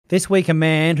This week, a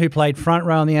man who played front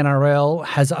row in the NRL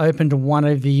has opened one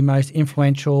of the most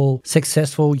influential,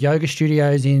 successful yoga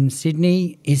studios in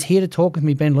Sydney. Is here to talk with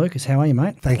me, Ben Lucas. How are you,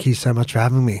 mate? Thank you so much for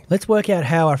having me. Let's work out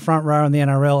how a front row in the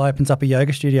NRL opens up a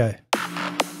yoga studio.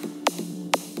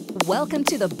 Welcome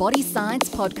to the Body Science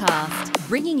Podcast,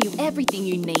 bringing you everything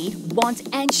you need, want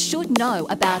and should know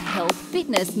about health,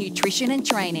 fitness, nutrition and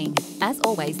training. As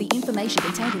always, the information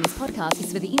contained in this podcast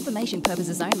is for the information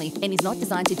purposes only and is not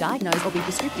designed to diagnose or be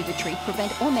prescriptive to treat,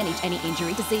 prevent or manage any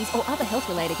injury, disease or other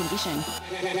health-related condition.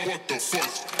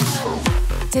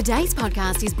 Today's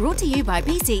podcast is brought to you by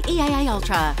BCEAA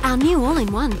Ultra, our new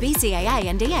all-in-one BCAA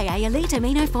and DAA Elite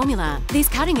Amino formula. This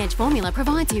cutting-edge formula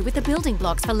provides you with the building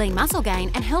blocks for lean muscle gain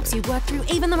and helps you work through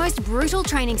even the most brutal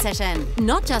training session.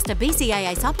 Not just a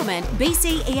BCAA supplement,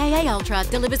 BCEAA Ultra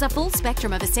delivers a full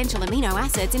spectrum of essential amino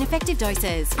acids in effective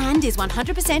doses and is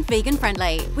 100%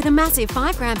 vegan-friendly. With a massive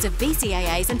 5 grams of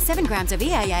BCAAs and 7 grams of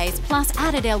EAAs, plus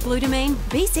added L-glutamine,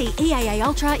 BCEAA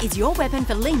Ultra is your weapon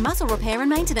for lean muscle repair and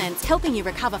maintenance, helping you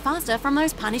recover faster from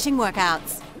those punishing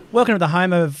workouts. Welcome to the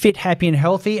home of Fit, Happy and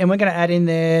Healthy, and we're going to add in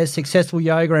there successful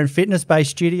yoga and fitness-based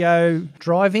studio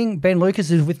driving. Ben Lucas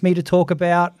is with me to talk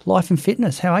about life and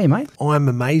fitness. How are you, mate? I'm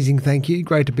amazing, thank you.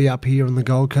 Great to be up here on the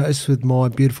Gold Coast with my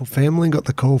beautiful family. Got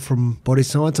the call from Body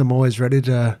Science. I'm always ready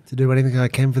to do anything I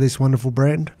can for this wonderful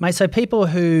brand. Mate, so people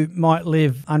who might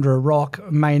live under a rock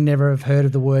may never have heard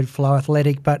of the word Flow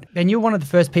Athletic, and you're one of the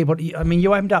first people, you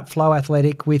opened up Flow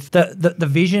Athletic with the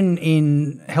vision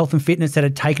in health and fitness that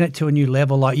had taken it to a new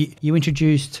level. Like you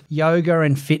introduced yoga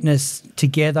and fitness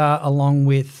together along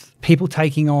with people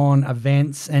taking on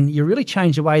events, and you really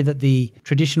changed the way that the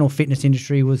traditional fitness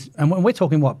industry was. And we're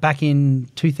talking, back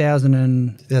in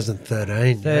 2013.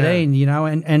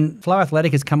 And Flow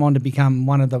Athletic has come on to become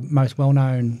one of the most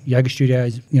well-known yoga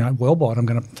studios, worldwide, I'm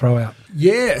going to throw out.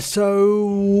 Yeah,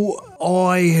 so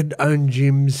I had owned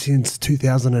gyms since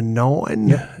 2009.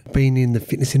 Yep. Been in the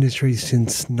fitness industry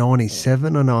since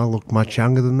 97. I know I look much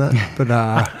younger than that, but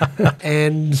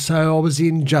and so I was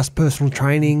in just personal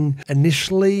training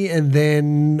initially, and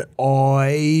then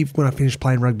when I finished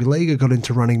playing rugby league, I got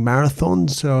into running marathons.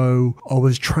 So I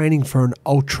was training for an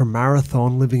ultra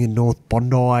marathon, living in North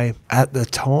Bondi at the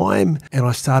time, and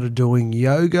I started doing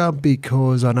yoga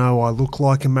because I know I look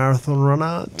like a marathon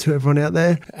runner to everyone out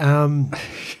there.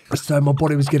 So my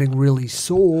body was getting really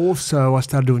sore, so I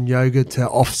started doing yoga to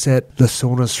offset the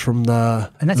soreness from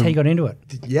the... And that's how you got into it?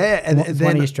 Yeah. And then,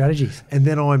 one of your strategies? And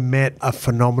then I met a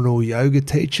phenomenal yoga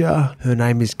teacher. Her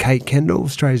name is Kate Kendall,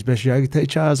 Australia's best yoga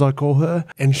teacher, as I call her.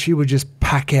 And she would just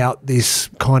pack out this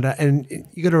kind of... And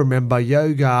you got to remember,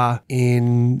 yoga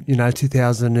in,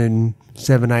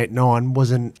 2007, 8, 9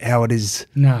 wasn't how it is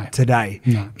today.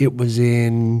 No. It was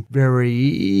in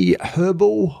very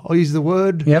herbal, I'll use the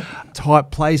word,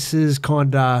 type places,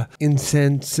 kind of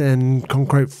incense and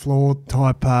concrete floor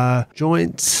type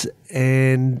joints.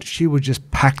 And she would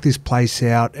just pack this place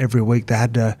out every week. They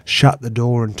had to shut the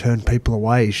door and turn people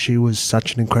away. She was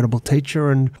such an incredible teacher,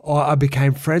 and I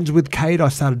became friends with Kate. I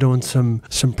started doing some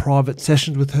private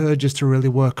sessions with her just to really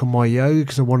work on my yoga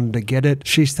because I wanted to get it.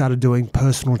 She started doing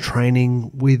personal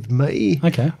training with me.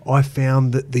 Okay. I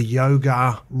found that the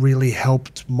yoga really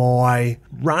helped my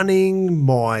running,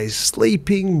 my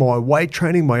sleeping, my weight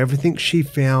training, my everything. She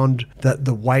found that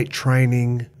the weight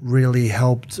training really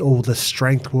helped, all the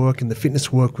strength work and the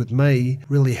fitness work with me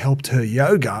really helped her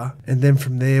yoga. And then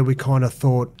from there we kind of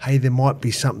thought, hey, there might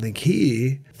be something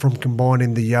here from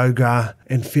combining the yoga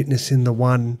and fitness in the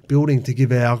one building to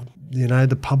give our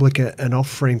the public an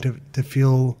offering to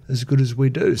feel as good as we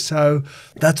do. So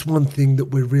that's one thing that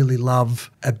we really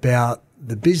love about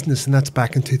the business, and that's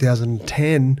back in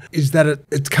 2010, is that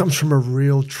it comes from a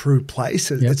real true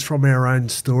place. It's from our own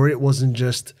story. It wasn't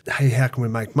just, hey, how can we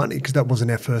make money? Because that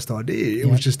wasn't our first idea. It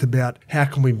was just about how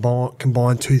can we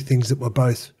combine two things that we're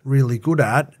both really good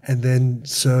at and then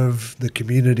serve the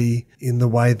community in the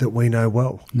way that we know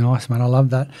well. Nice, man. I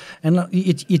love that. And look,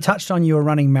 you touched on you were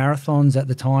running marathons at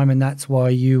the time, and that's why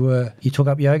you took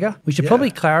up yoga. We should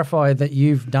probably clarify that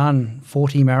you've done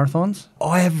 40 marathons.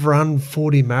 I have run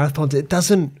 40 marathons. It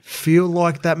doesn't feel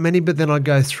like that many, but then I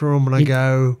go through them and I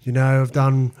go, I've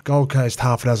done Gold Coast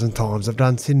half a dozen times. I've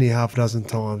done Sydney half a dozen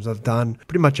times. I've done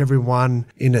pretty much every one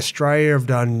in Australia. I've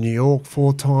done New York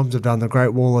 4 times. I've done the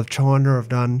Great Wall of China. I've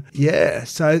done,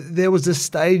 so there was a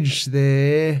stage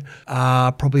there,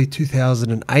 probably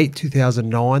 2008,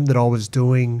 2009, that I was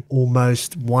doing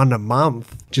almost one a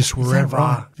month. just wherever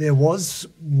right? there was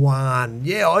one.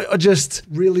 Yeah, I just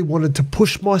really wanted to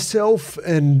push myself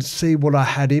and see what I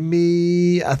had in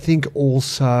me. I think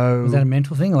also... Was that a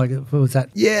mental thing? Like, was that...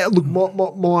 Yeah, look,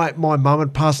 my mum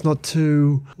had passed not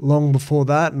too long before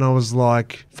that, and I was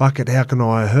like, fuck it, how can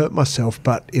I hurt myself?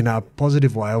 But in a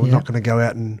positive way. I'm not going to go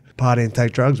out and party and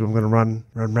take drugs. I'm going to run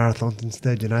marathons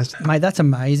instead, you know. Mate, that's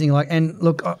amazing. Like, and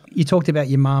look, you talked about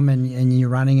your mum and your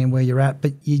running and where you're at,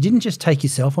 but you didn't just take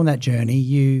yourself on that journey.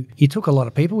 You took a lot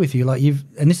of people with you. Like,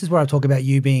 and this is where I talk about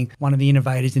you being one of the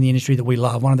innovators in the industry that we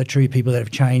love, one of the true people that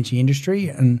have changed the industry,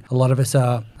 and a lot of us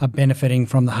are benefiting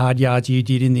from the hard yards you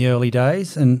did in the early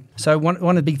days. And so one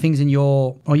of the big things in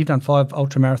you've done 5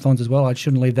 ultra marathons as well. I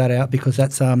shouldn't leave that out because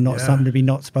that's not something to be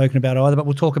not spoken about either, but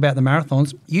we'll talk about the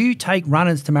marathons. You take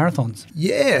runners to marathons.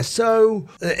 Yeah, so,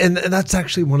 and that's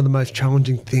actually one of the most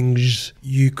challenging things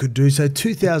you could do. So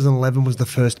 2011 was the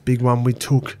first big one. We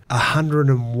took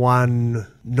 101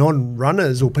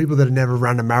 non-runners or people that had never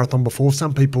run a marathon before.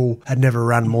 Some people had never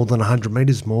run more than 100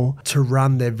 metres more to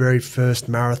run their very first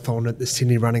marathon at the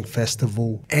Sydney Running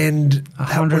Festival. And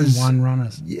 101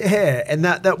 runners. Yeah, and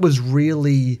that was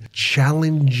really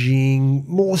challenging,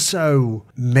 more so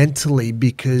mentally,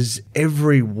 because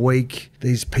every week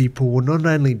these people were not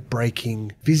only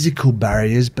breaking physical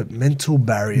barriers but mental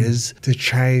barriers to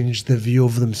change the view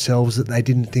of themselves that they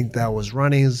didn't think they was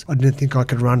runners. I didn't think I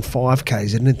could run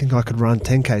 5Ks. I didn't think I could run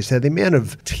 10Ks. So the amount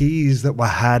of tears that were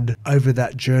had over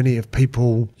that journey of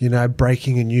people, you know,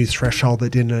 breaking a new threshold they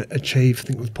didn't achieve,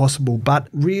 think was possible. But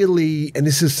really, and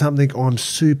this is something I'm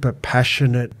super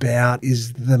passionate about,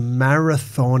 is the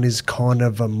marathon is kind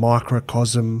of a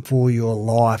microcosm for your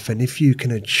life. And if you can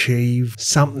achieve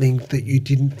something that you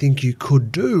didn't think you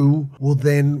could do, well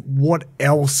then what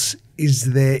else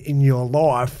is there in your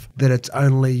life that it's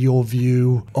only your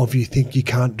view of you think you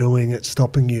can't doing it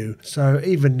stopping you? So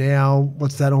even now,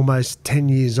 what's that, almost 10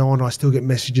 years on, I still get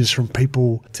messages from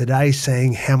people today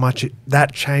saying how much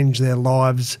that changed their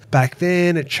lives back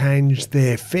then. It changed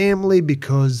their family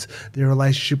because their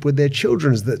relationship with their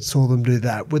children that saw them do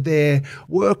that, with their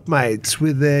workmates,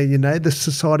 with their, you know, the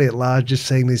society at large, just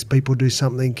seeing these people do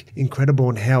something incredible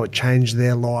and how it changed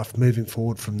their life moving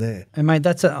forward from there. And mate,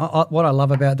 that's what I love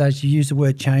about those. You use the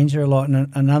word change there a lot, and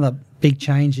another big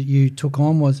change that you took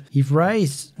on was you've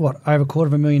raised, over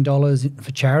 $250,000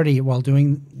 for charity while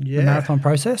doing the marathon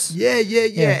process? Yeah.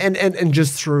 And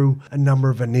just through a number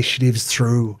of initiatives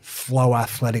through Flow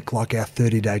Athletic, like our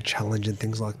 30-day challenge and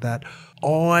things like that.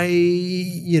 I've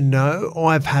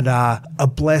had a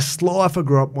blessed life. I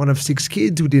grew up one of 6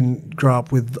 kids. We didn't grow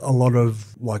up with a lot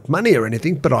of money or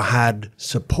anything, but I had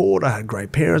support. I had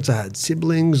great parents. I had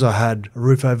siblings. I had a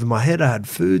roof over my head. I had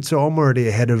food. So I'm already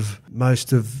ahead of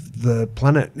most of the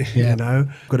planet, you know.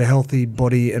 Got a healthy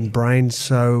body and brain.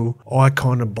 So I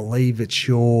kind of believe it's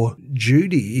your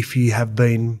duty, if you have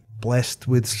been blessed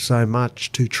with so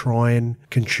much, to try and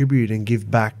contribute and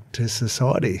give back to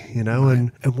society, you know,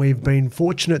 and we've been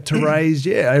fortunate to raise,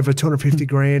 over 250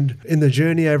 grand in the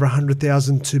journey, over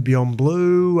 100,000 to Beyond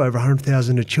Blue, over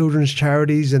 100,000 to children's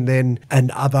charities, and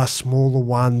other smaller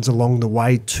ones along the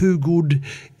way. Too Good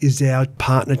is our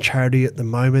partner charity at the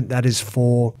moment. That is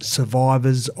for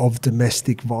survivors of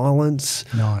domestic violence.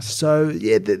 Nice. So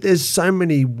there's so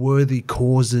many worthy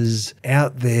causes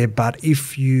out there, but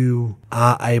if you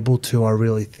are able to, I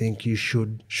really think you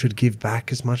should give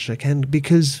back as much as I can,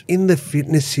 because in the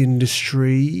fitness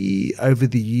industry over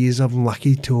the years, I'm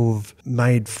lucky to have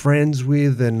made friends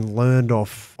with and learned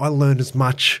off. I learned as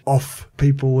much off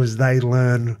people as they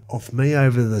learn off me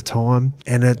over the time,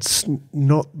 and it's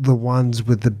not the ones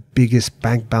with the biggest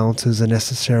bank balances are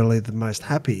necessarily the most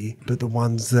happy, but the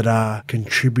ones that are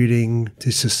contributing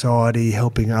to society,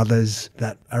 helping others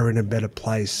that are in a better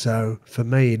place. So for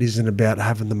me, it isn't about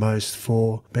having the most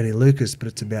for Benny Lucas, but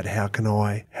it's about how can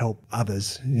I help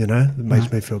others, you know? It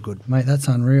makes me feel good. Mate, that's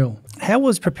unreal. How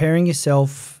was preparing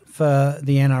yourself for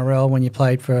the NRL when you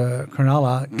played for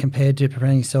Cronulla compared to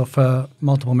preparing yourself for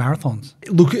multiple marathons?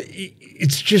 Look,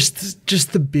 it's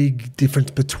just the big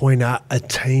difference between a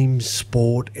team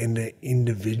sport and an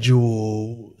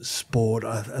individual sport,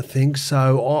 I think.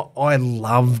 So I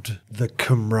loved the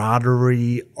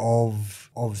camaraderie of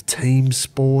team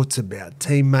sports, about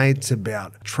teammates,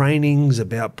 about trainings,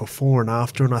 about before and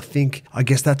after. And I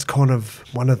guess that's kind of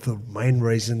one of the main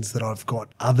reasons that I've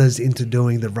got others into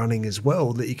doing the running as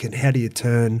well, that how do you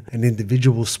turn an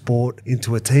individual sport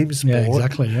into a team sport? Yeah,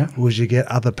 exactly, yeah. Was you get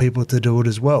other people to do it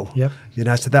as well. Yep. You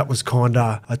know, so that was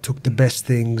I took the best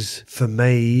things for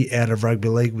me out of rugby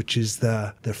league, which is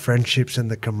the friendships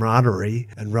and the camaraderie,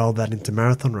 and rolled that into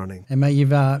marathon running. And mate,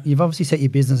 you've obviously set your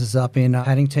businesses up in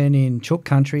Paddington, in Chook, took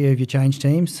country? Have you changed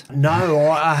teams? No,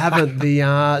 I haven't.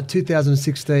 The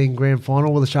 2016 grand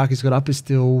final where the Sharkies got up is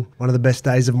still one of the best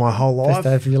days of my whole life. Best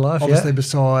day of your life, Obviously,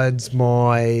 besides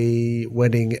my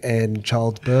wedding and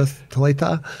child's birth,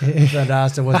 Talitha. But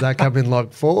so was that coming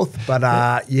like fourth? But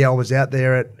I was out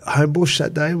there at Homebush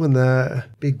that day when the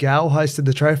big gal hosted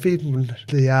the trophy. When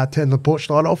the turned the porch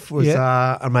light off was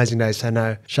an amazing day. So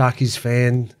no, Sharkies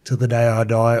fan till the day I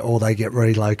die, or they get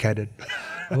relocated.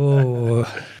 Oh,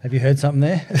 have you heard something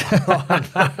there?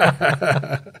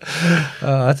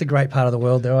 That's a great part of the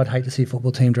world there. I'd hate to see a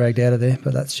football team dragged out of there,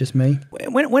 but that's just me.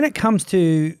 When it comes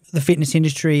to the fitness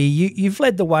industry, you've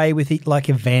led the way with it, like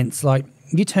events, like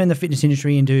you turn the fitness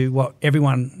industry into what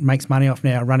everyone makes money off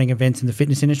now, running events in the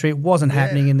fitness industry. It wasn't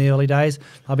happening in the early days.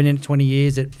 I've been in it 20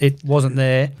 years. It wasn't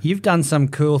there. You've done some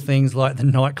cool things like the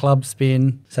nightclub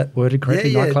spin. Is that worded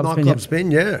correctly? Nightclub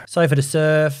spin, yeah. Sofa to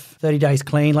Surf, 30 Days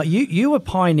Clean. Like you were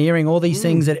pioneering all these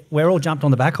things that we're all jumped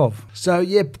on the back of. So,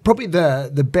 yeah, probably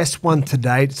the best one to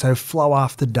date. So, Flow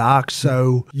After Dark.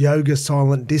 So, Yoga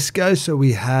Silent Disco. So,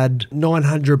 we had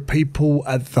 900 people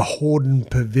at the Horden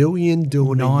Pavilion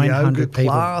doing a yoga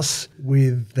class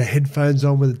with the headphones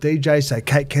on with the DJ. So,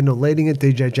 Kate Kendall leading it,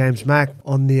 DJ James Mack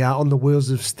on the Wheels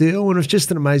of Steel. And it was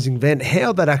just an amazing event.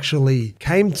 How that actually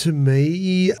came to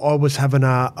me, I was having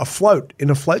a float in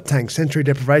a float tank, sensory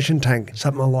deprivation tank,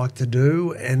 something I like to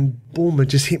do. And boom, it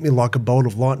just hit me like a bolt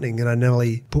of lightning, and I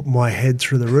nearly put my head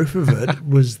through the roof of it,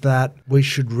 was that we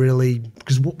should really,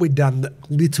 because what we'd done, the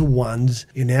little ones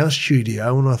in our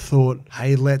studio, and I thought,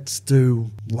 hey, let's do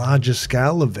larger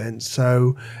scale events.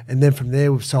 So, and then from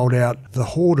there, we've sold out the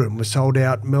Horden, we've sold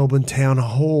out Melbourne Town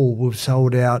Hall, we've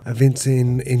sold out events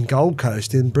in Gold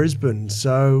Coast, in Brisbane.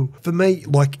 So for me,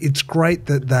 like, it's great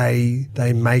that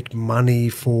they make money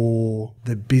for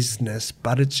the business,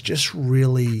 but it's just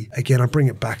really, again, I bring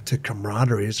it back to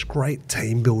camaraderie. It's great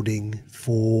team building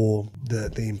for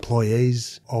the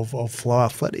employees of Fly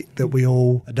Athletic, that we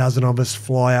all, a dozen of us,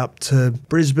 fly up to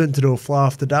Brisbane to do a Fly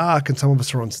After Dark, and some of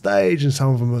us are on stage and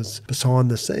some of them are behind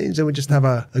the scenes, and we just have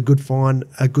a good fun,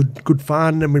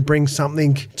 and we bring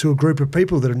something to a group of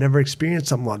people that have never experienced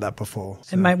something like that before.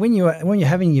 So. And mate, when you're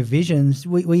having your visions,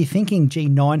 were you thinking, gee,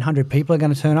 900 people are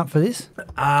going to turn up for this?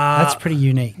 That's pretty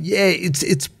unique. Yeah,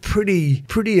 it's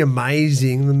pretty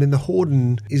amazing. I mean, the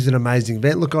Horden is an amazing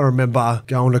event. Look, I remember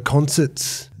going to concerts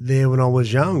there when I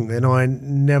was young, and I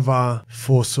never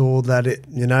foresaw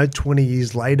that 20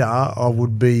 years later I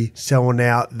would be selling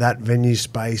out that venue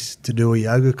space to do a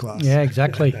yoga class. Yeah,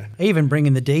 exactly. Even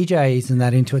bringing the DJs and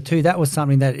that into it too, that was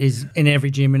something that is in every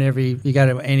gym, you go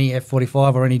to any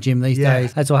F45 or any gym these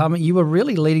days. That's what happened. You were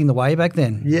really leading the way back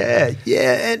then. Yeah,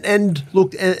 and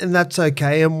look, and that's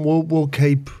okay, and we'll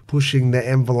keep pushing the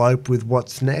envelope with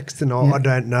what's next, and I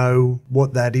don't know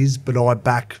what that is, but I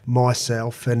back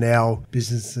myself and our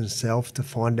business and self to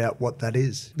find out what that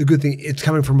is. The good thing, it's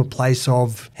coming from a place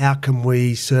of how can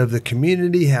we serve the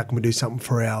community, how can we do something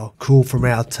from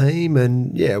our team,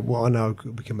 and I know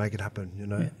we can make it happen,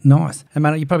 Yeah, nice. And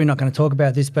man, you're probably not going to talk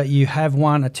about this, but you have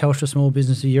won a Telstra Small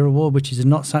Business of the Year award, which is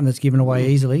not something that's given away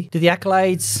easily. Do the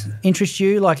accolades interest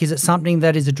you? Like, is it something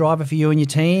that is a driver for you and your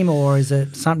team, or is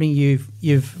it something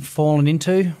you've fallen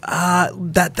into?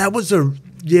 That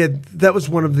was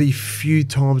one of the few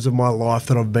times of my life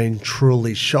that I've been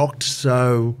truly shocked.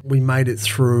 So we made it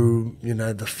through,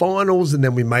 the finals, and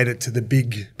then we made it to the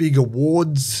big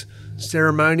awards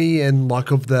ceremony, and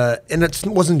it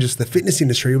wasn't just the fitness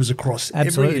industry, it was across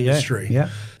every industry. Yeah.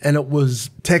 And it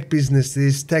was tech business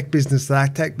this, tech business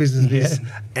that, tech business this,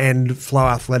 and Flow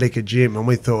Athletic, a gym. And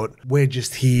we thought, we're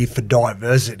just here for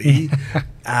diversity.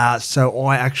 So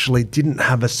I actually didn't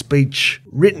have a speech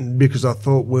written because I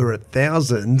thought we were at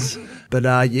thousands. But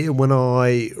when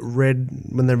they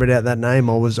read out that name,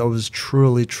 I was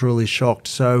truly, truly shocked.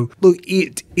 So look,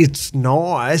 it's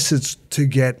nice. It's to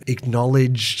get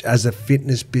acknowledged as a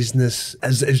fitness business,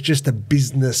 as just a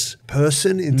business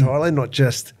person entirely, not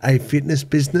just a fitness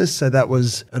business. So that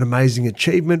was an amazing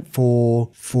achievement for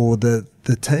the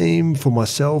team, for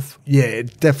myself. Yeah,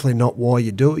 it's definitely not why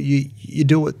you do it. You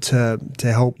do it to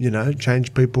help,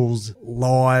 change people's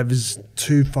lives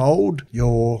twofold,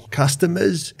 your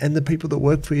customers and the people that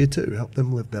work for you too, help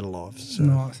them live better lives. So.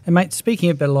 Nice. And mate, speaking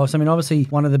of better lives, I mean, obviously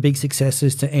one of the big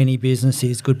successes to any business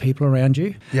is good people around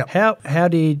you. Yep. How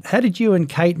did you and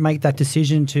Kate make that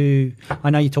decision to, I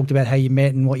know you talked about how you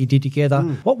met and what you did together.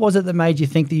 What was it that made you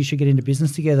think that you should get into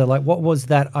business together? Like, what was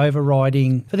that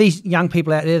overriding, for these young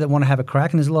people out there that want to have a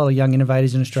crack, and there's a lot of young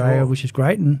innovators in Australia, which is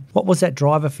great. And what was that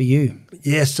driver for you?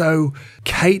 Yeah, so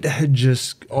Kate had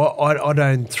just, I'd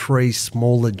owned 3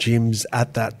 smaller gyms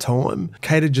at that time.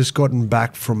 Kate had just gotten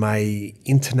back from a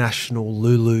international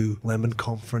Lululemon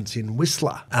conference in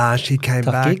Whistler. She came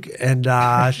Tough back gig.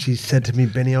 and she said to me,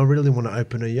 Benny, I really want to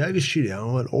open a yoga studio.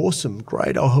 I went, awesome,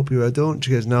 great, I'll help you out do it.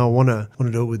 She goes, no, I want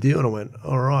to do it with you. And I went,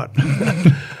 all right.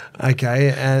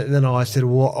 Okay, and then I said,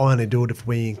 well, I only do it if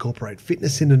we incorporate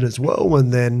fitness in it as well.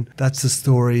 And then that's the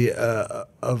story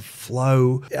of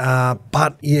Flow.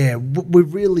 But yeah, we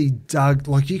really dug,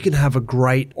 like you can have a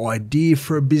great idea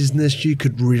for a business. You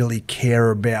could really care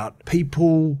about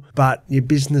people, but your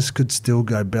business could still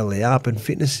go belly up. And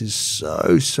fitness is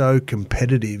so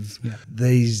competitive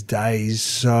these days.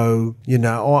 So, you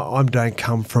know, I don't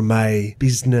come from a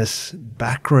business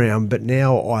background, but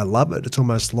now I love it. It's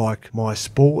almost like my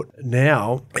sport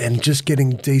now, and just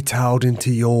getting detailed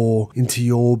into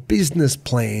your business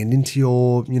plan, into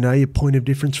your, you know, your point of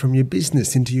difference from your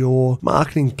business, into your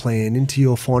marketing plan, into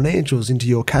your financials, into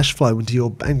your cash flow, into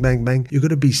your bang. You've got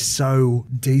to be so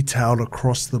detailed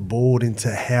across the board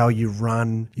into how you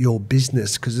run your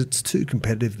business, because it's too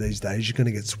competitive these days. You're going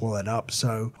to get swallowed up.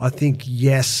 So I think,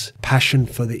 yes, passion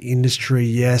for the industry,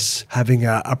 yes, having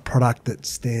a product that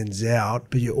stands out,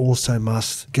 but you also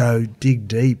must go dig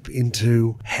deep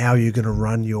into how you're going to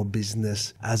run your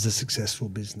business as a successful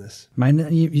business.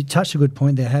 Mate, you touched a good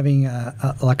point there, having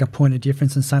like a point of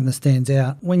difference and something that stands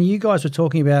out. When you guys were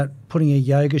talking about putting a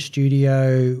yoga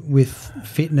studio with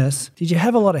fitness, did you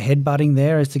have a lot of headbutting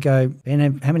there as to go,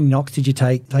 Ben, how many knocks did you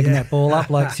taking that ball up?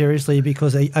 Like, seriously,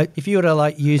 because if you were to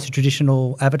like use a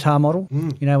traditional avatar model,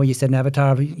 you know, where you set an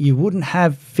avatar, you wouldn't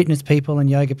have fitness people and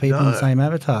yoga people in the same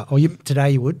avatar. Or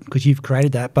today you would, because you've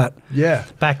created that. But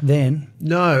back then...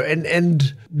 No,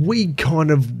 and we kind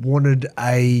of wanted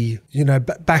a, you know,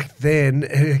 back then,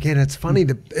 again, it's funny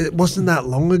that it wasn't that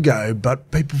long ago, but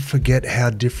people forget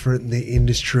how different the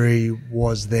industry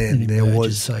was then. There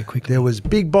was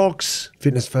big box,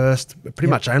 fitness first, pretty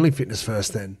much only fitness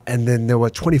first then. And then there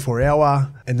were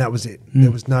 24-hour, and that was it.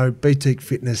 There was no boutique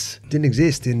fitness, didn't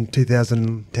exist in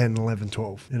 2010, 11,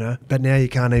 12, you know. But now you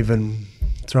can't even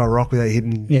throw a rock without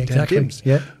hitting 10 gyms.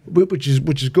 Yeah. Which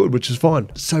is good, which is fine.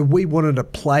 So we wanted to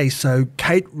play. So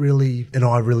Kate really and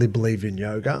I really believe in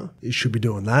yoga. You should be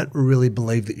doing that. We really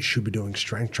believe that you should be doing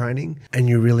strength training, and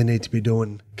you really need to be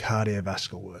doing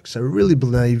cardiovascular work. So we really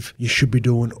believe you should be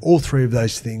doing all 3 of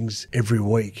those things every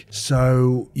week.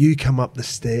 So you come up the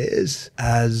stairs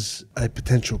as a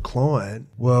potential client.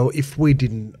 Well, if we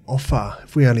only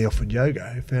offered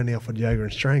yoga, if we only offered yoga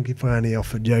and strength, if we only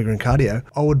offered yoga and cardio,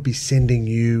 I would be sending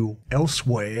you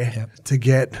elsewhere to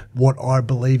get what I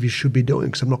believe you should be doing,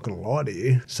 because I'm not going to lie to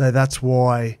you. So that's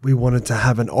why we wanted to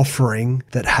have an offering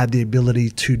that had the ability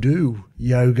to do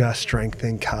yoga, strength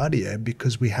and cardio,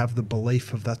 because we have the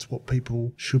belief of that's what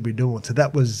people should be doing. So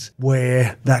that was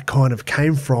where that kind of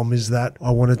came from, is that I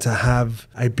wanted to have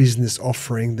a business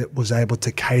offering that was able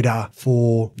to cater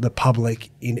for the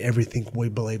public in everything we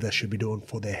believe they should be doing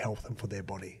for their health and for their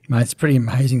body. Mate, it's a pretty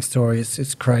amazing story.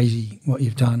 It's crazy what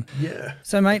you've done. Yeah.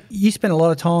 So, mate, you spend a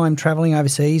lot of time travelling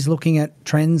overseas looking at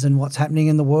trends and what's happening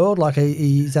in the world. Like,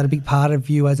 is that a big part of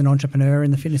you as an entrepreneur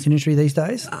in the fitness industry these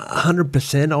days?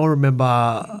 100%. I remember,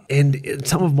 and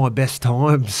some of my best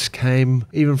times came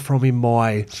even from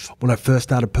when I first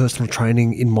started personal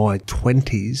training in my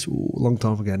 20s, a long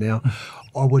time ago now.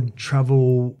 I would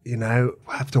travel, you know,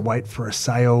 have to wait for a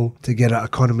sale to get an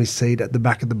economy seat at the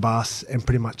back of the bus and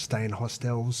pretty much stay in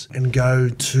hostels and go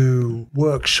to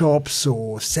workshops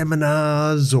or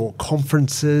seminars or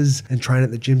conferences and train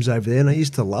at the gyms over there. And I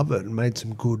used to love it and made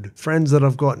some good friends that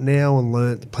I've got now and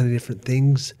learnt plenty of different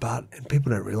things. And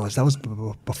people don't realise that was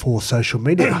before social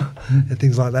media and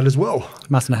things like that as well.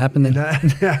 Mustn't have happened then.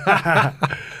 You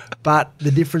know? But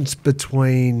the difference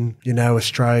between, you know,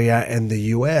 Australia and the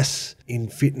US in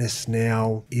fitness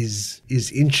now is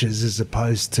inches as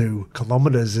opposed to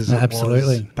kilometres as it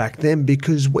was back then,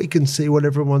 because we can see what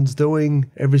everyone's doing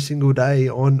every single day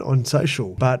on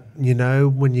social. But, you know,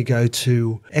 when you go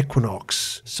to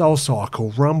Equinox, Soul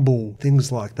Cycle, Rumble,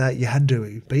 things like that, you had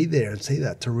to be there and see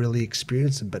that to really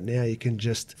experience it. But now you can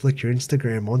just flick your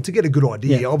Instagram on to get a good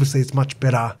idea. Yeah. Obviously, it's much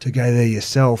better to go there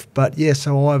yourself. But yeah,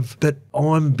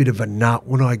 I'm a bit of a nut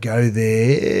when I go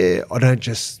there.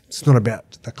 It's not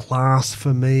about the class class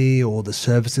for me or the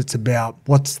service. It's about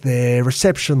what's their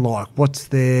reception like, what's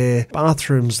their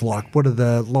bathrooms like, what are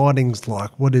the lightings like,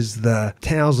 what is the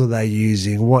towels are they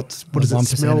using, what does it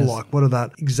smell like, what are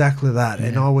that, exactly that.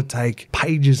 And I would take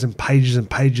pages and pages and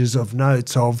pages of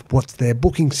notes of what's their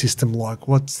booking system like,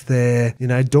 what's their,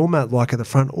 doormat like at the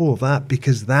front, all of that,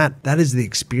 because that is the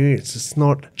experience. It's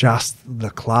not just the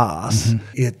class.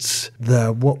 It's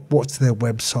the what's their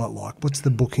website like, what's the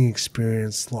booking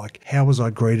experience like, how was I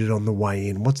greeted on the way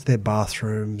in, what's their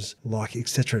bathrooms like,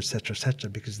 etc., etc., etc.,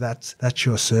 because that's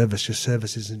your service. Your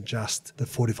service isn't just the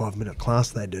 45-minute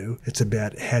class they do. It's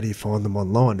about how do you find them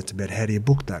online. It's about how do you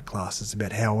book that class. It's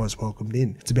about how I was welcomed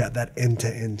in. It's about that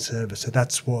end-to-end service. So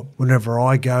that's what, whenever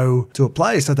I go to a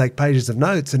place, I take pages of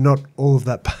notes, and not all of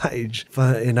that page,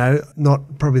 for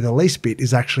not probably the least bit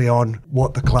is actually on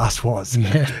what the class was.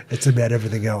 It's about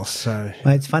everything else. So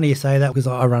Mate, it's funny you say that, because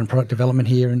I run product development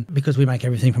here, and because we make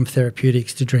everything from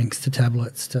therapeutics to drinks to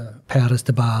tablets to powders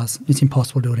to bars, it's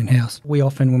impossible to do it in-house. We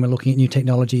often, when we're looking at new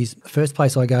technologies, the first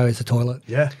place I go is the toilet.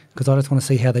 Because I just want to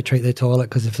see how they treat their toilet,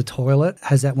 because if the toilet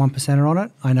has that 1%er on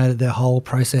it, I know that their whole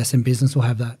process and business will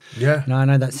have that. And I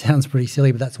know that sounds pretty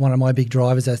silly, but that's one of my big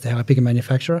drivers as to how I pick a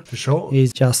manufacturer. For sure.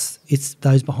 Is just, it's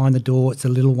those behind the door, it's the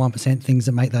little 1% things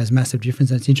that make those massive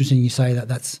differences. And it's interesting you say that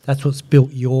that's what's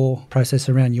built your process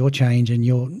around your change, and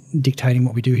you're dictating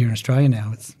what we do here in Australia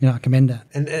now. It's, I commend that.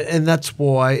 And that's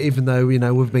why, even though,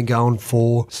 we've been going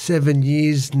for 7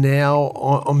 years now,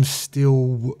 I'm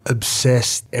still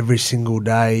obsessed every single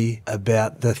day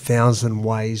about the 1,000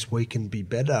 ways we can be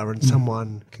better. And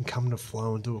someone can come to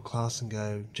Flow and do a class and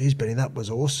go, geez, Benny, that was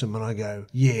awesome. And I go,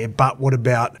 yeah, but what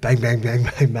about bang, bang, bang,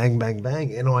 bang, bang, bang,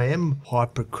 bang? And I am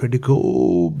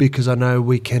hypercritical because I know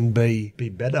we can be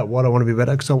better. Why do I want to be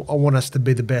better? Because I want us to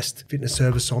be the best fitness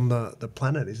service on the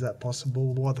planet. Is that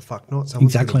possible? Why the fuck not?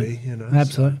 Someone's Exactly. Be,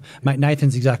 Absolutely. So. Mate,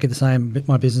 Nathan's exactly the same.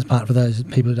 My business partner, for those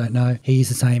people who don't know, he's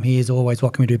the same. He is always,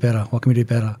 what can we do better? What can we do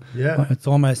better? Yeah. It's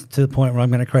almost to the point where I'm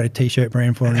going to create a T-shirt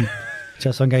brand for him.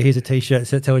 Just so I can go, here's a T-shirt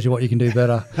that tells you what you can do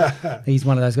better. He's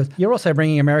one of those guys. You're also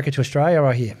bringing America to Australia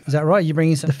right here. Is that right? You're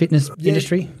bringing the fitness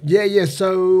industry? Yeah.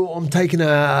 So I'm taking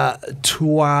a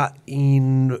tour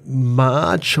in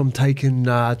March. I'm taking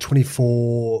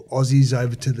 24 Aussies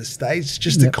over to the States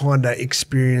just to kind of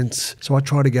experience. So I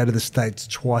try to go to the States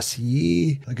twice a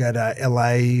year. I go to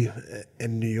LA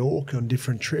and New York on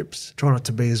different trips. Try not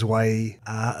to be as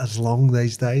long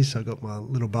these days. So I've got my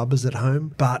little bubbers at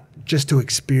home. But just to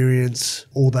experience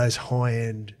all those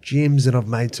high-end gyms, and I've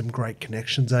made some great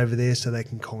connections over there so they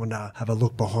can kind of have a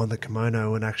look behind the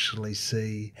kimono and actually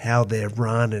see how they're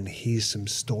run and hear some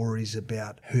stories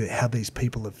about how these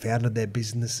people have founded their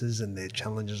businesses and their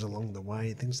challenges along the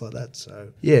way, things like that. So,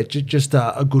 yeah, just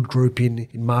a good group in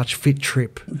March. Fit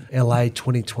Trip LA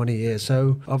 2020, yeah.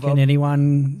 So Can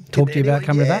anyone talk to you about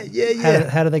coming to that? Yeah.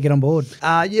 How do they get on board?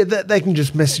 They can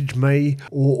just message me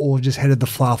or just head to the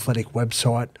Flow Athletic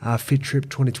website, Fit Trip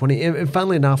 2020. And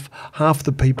funnily enough, half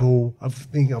the people, I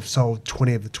think I've sold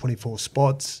 20 of the 24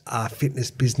 spots, are fitness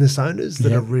business owners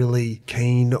that are really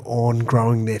keen on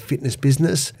growing their fitness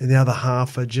business. And the other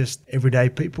half are just everyday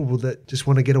people that just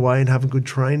want to get away and have a good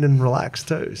train and relax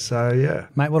too. So, yeah.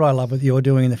 Mate, what I love what you're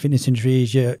doing in the fitness industry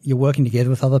is you're working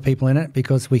together with other people in it,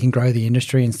 because we can grow the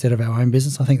industry instead of our own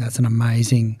business. I think that's an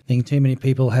amazing thing. Too many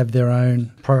people have their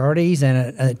own priorities,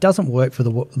 and it doesn't work for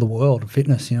the world of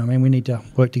fitness. We need to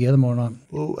work together more.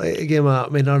 Well, again, I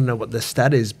don't know what the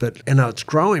stat is, but I know it's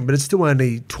growing, but it's still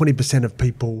only 20% of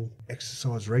people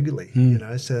exercise regularly,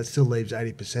 so it still leaves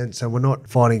 80%. So we're not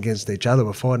fighting against each other,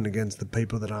 we're fighting against the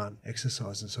people that aren't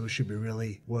exercising. So we should be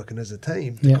really working as a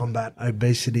team to combat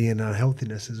obesity and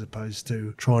unhealthiness, as opposed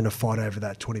to trying to fight over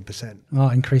that 20%. Oh,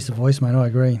 increase the voice, mate. I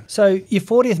agree. So your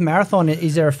 40th marathon,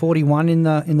 is there a 41 in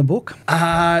the book?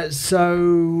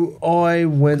 So I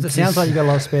went. It sounds like you've got a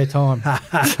lot of spare time.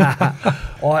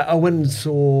 I went and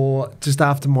saw, just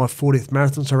after my 40th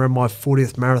marathon, so I ran my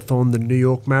 40th marathon, the New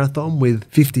York Marathon, with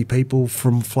 50 people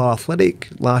from Flow Athletic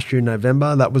last year in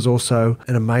November. That was also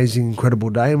an amazing, incredible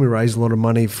day, and we raised a lot of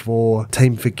money for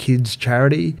Team for Kids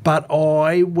charity. But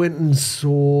I went and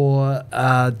saw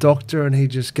a doctor, and he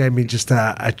just gave me just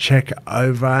a check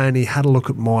over, and he had a look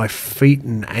at my feet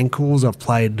and ankles. I've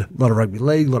played a lot of rugby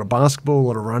league, a lot of basketball, a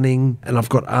lot of running, and I've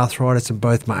got arthritis in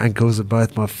both my ankles and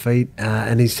both my feet.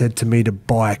 And he said to me to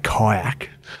buy a kayak.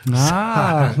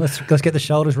 Let's get the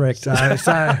shoulders wrecked. So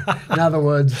in other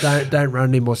words, don't run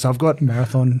anymore. So I've got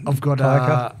marathon. I've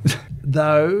got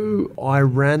though, I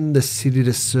ran the City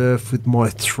to Surf with my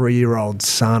 3-year-old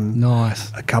son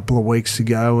Nice. a couple of weeks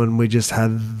ago, and we just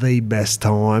had the best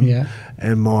time. Yeah.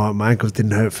 And my ankles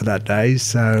didn't hurt for that day.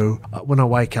 So when I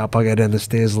wake up, I go down the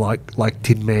stairs like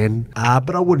Tin Man.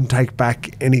 But I wouldn't take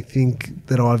back anything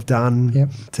that I've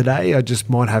done today. I just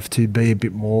might have to be a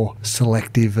bit more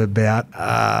selective about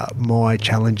my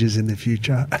challenges in the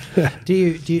future. Do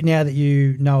you now that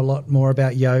you know a lot more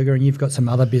about yoga and you've got some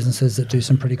other businesses that do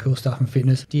some pretty cool stuff in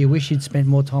fitness, do you wish you'd spent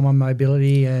more time on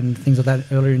mobility and things like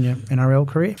that earlier in your NRL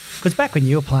career? Because back when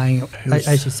you were playing,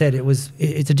 as you said,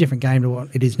 it's a different game to what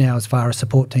it is now as far as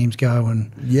support teams go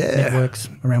and networks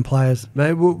around players.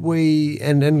 Maybe we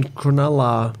and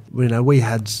Cronulla, we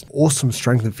had awesome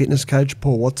strength and fitness coach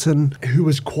Paul Watson, who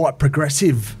was quite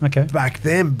progressive back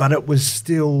then, but it was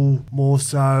still more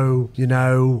so,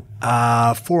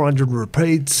 400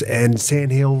 repeats and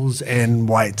sandhills and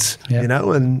weights,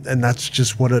 and that's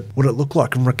just what it looked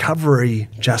like. And recovery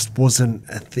just wasn't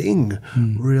a thing,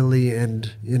 really.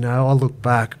 And I look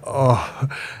back,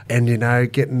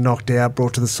 and getting knocked out,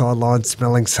 brought to the sideline,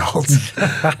 smelling salts,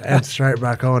 and straight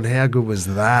back on. How good was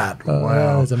that?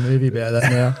 Wow, there's a movie about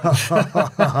that now.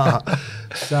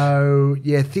 So,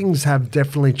 things have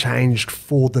definitely changed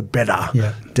for the better.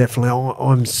 Yeah. Definitely.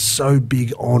 I'm so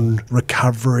big on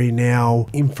recovery now.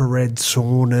 Infrared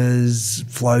saunas,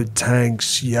 float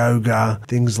tanks, yoga,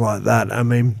 things like that. I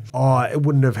mean, it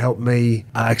wouldn't have helped me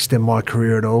extend my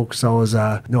career at all because I was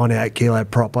a 98 kilo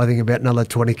prop. I think about another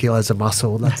 20 kilos of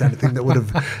muscle. That's the only thing that would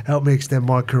have helped me extend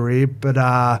my career. But,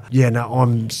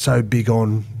 I'm so big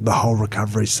on the whole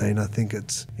recovery scene. I think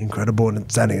it's incredible and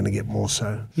it's only going to get more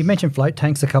so. You mentioned float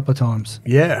tanks a couple of times.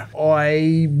 Yeah.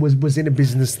 I was in a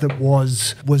business that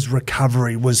was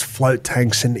recovery, was float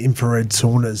tanks and infrared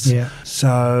saunas. Yeah.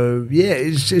 So,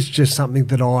 it's just something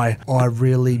that I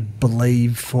really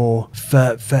believe for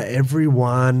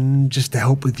everyone, just to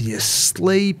help with your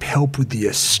sleep, help with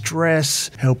your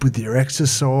stress, help with your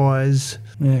exercise.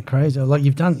 Yeah, crazy. Like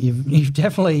you've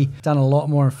definitely done a lot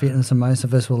more in fitness than most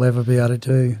of us will ever be able to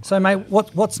do. So, mate,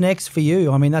 what's next for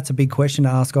you? I mean, that's a big question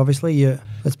to ask. Obviously,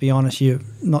 let's be honest, you're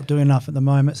not doing enough at the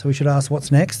moment, so we should ask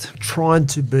what's next. Trying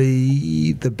to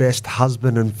be the best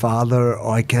husband and father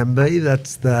I can be.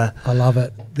 That's I love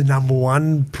it. The number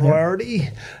one priority,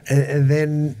 and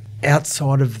then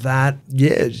outside of that,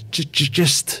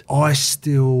 just I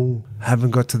still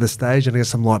haven't got to the stage, and I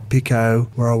guess I'm like Pico,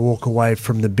 where I walk away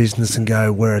from the business and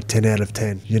go, we're a 10 out of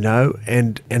 10,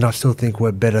 and I still think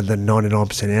we're better than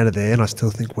 99% out of there, and I still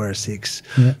think we're a 6.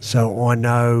 Yeah. So I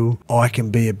know I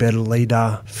can be a better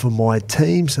leader for my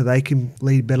team so they can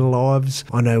lead better lives.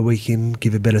 I know we can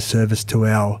give a better service to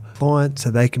our clients so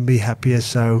they can be happier.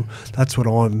 So that's what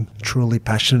I'm truly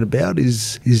passionate about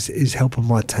is helping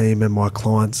my team and my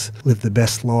clients live the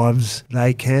best lives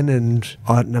they can. And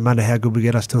no matter how good we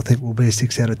get, I still think we'll be a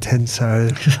 6 out of 10. So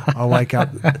I wake up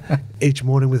each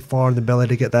morning with fire in the belly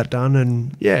to get that done.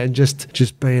 And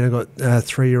just being, I've got a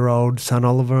 3-year-old son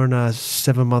Oliver and a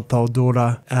 7-month-old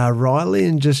daughter Riley,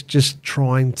 and just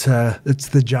trying to, it's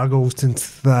the juggle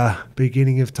since the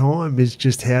beginning of time, is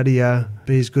just how do you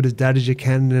be as good as dad as you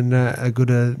can and a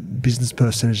good business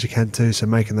person as you can too, so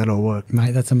making that all work.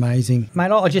 Mate, that's amazing.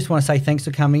 Mate, I just want to say thanks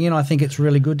for coming in. I think it's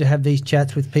really good to have these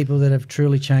chats with people that have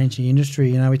truly changed the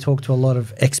industry. We talk to a lot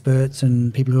of experts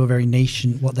and people who are very niche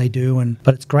in what they do,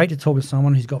 but it's great to talk to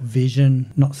someone who's got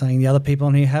vision. Not saying the other people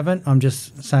on here haven't. I'm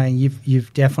just saying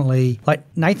you've definitely, like,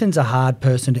 Nathan's a hard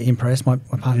person to impress, my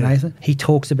partner Nathan. He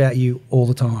talks about you all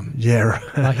the time. Yeah,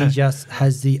 right. Like, he just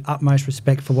has the utmost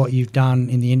respect for what you've done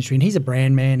in the industry, and he's a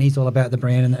brand man. He's all about the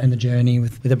brand and the journey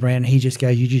with the brand. He just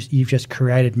goes, you've just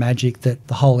created magic that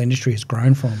the whole industry has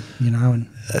grown from, And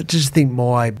I just think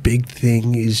my big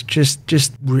thing is just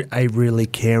really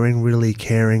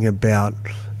caring about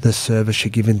the service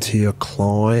you're giving to your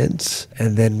clients,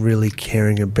 and then really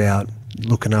caring about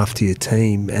looking after your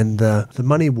team, and the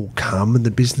money will come and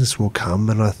the business will come.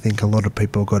 And I think a lot of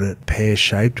people got it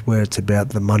pear-shaped, where it's about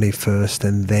the money first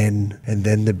and then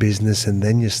the business and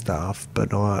then your staff.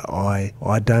 But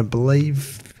I don't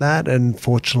believe that, and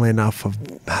fortunately enough, I've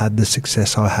had the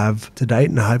success I have to date,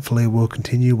 and hopefully will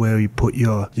continue, where you put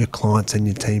your clients and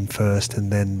your team first,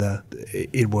 and then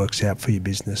it works out for your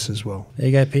business as well. There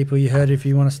you go, people. You heard it. If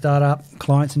you want to start up,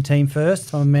 clients and team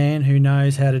first, I'm a man who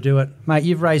knows how to do it. Mate,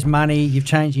 you've raised money, you've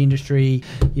changed the industry,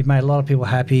 you've made a lot of people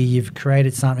happy, you've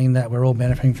created something that we're all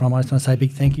benefiting from. I just want to say a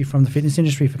big thank you from the fitness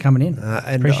industry for coming in.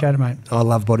 Appreciate it, mate. I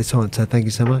love body science, so thank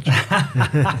you so much.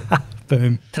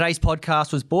 Boom. Today's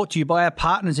podcast was brought to you by our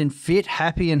partners in Fit,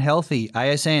 Happy and Healthy,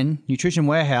 ASN, Nutrition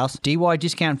Warehouse, DY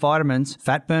Discount Vitamins,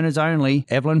 Fat Burners Only,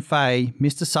 Evelyn Faye,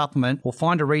 Mr. Supplement, or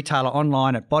find a retailer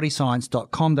online at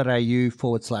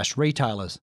bodyscience.com.au/retailers.